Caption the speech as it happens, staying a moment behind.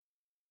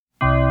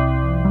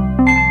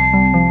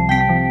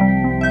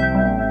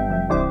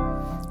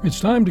It's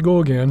time to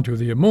go again to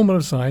the A Moment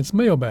of Science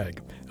mailbag.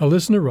 A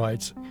listener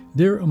writes,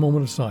 "Dear A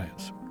Moment of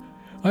Science,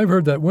 I've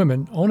heard that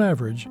women, on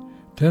average,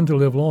 tend to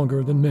live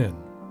longer than men.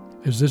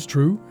 Is this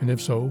true? And if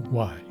so,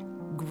 why?"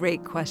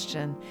 Great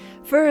question.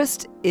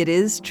 First, it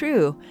is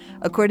true.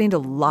 According to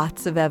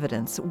lots of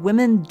evidence,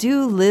 women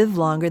do live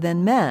longer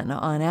than men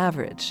on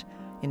average.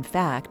 In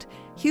fact,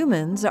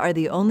 humans are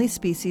the only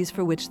species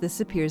for which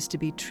this appears to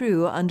be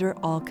true under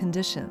all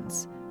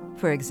conditions.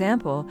 For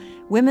example,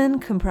 women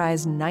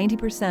comprise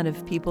 90%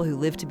 of people who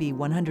live to be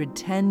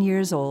 110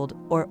 years old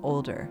or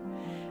older.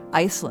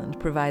 Iceland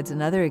provides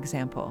another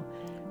example.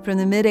 From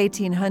the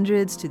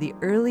mid-1800s to the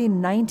early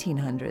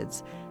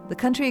 1900s, the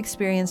country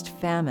experienced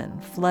famine,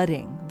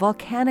 flooding,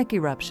 volcanic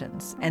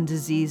eruptions, and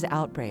disease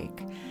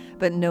outbreak.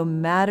 But no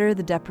matter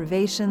the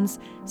deprivations,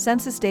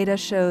 census data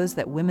shows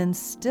that women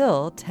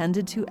still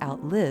tended to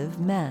outlive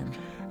men.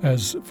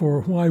 As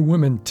for why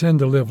women tend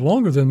to live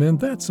longer than men,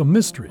 that's a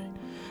mystery.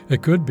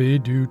 It could be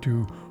due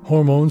to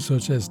hormones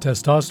such as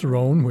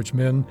testosterone, which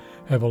men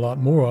have a lot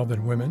more of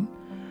than women.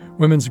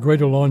 Women's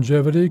greater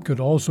longevity could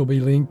also be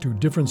linked to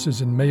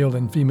differences in male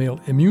and female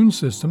immune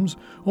systems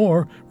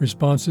or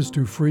responses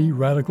to free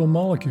radical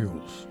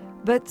molecules.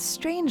 But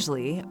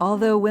strangely,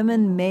 although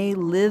women may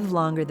live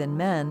longer than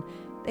men,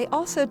 they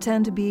also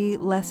tend to be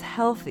less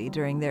healthy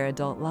during their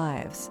adult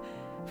lives.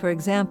 For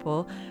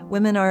example,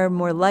 women are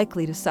more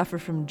likely to suffer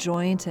from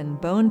joint and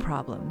bone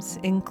problems,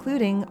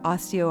 including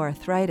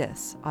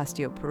osteoarthritis,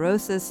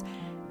 osteoporosis,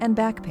 and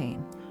back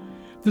pain.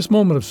 This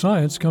moment of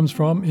science comes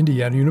from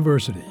Indiana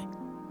University.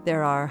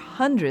 There are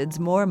hundreds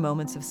more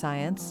moments of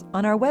science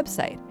on our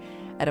website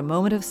at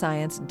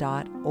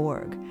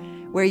amomentofscience.org,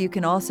 where you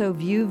can also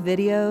view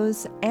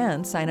videos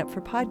and sign up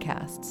for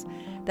podcasts.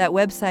 That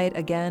website,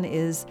 again,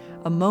 is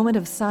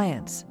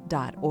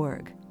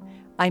amomentofscience.org.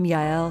 I'm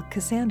Yael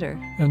Cassander.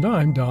 And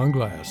I'm Don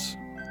Glass.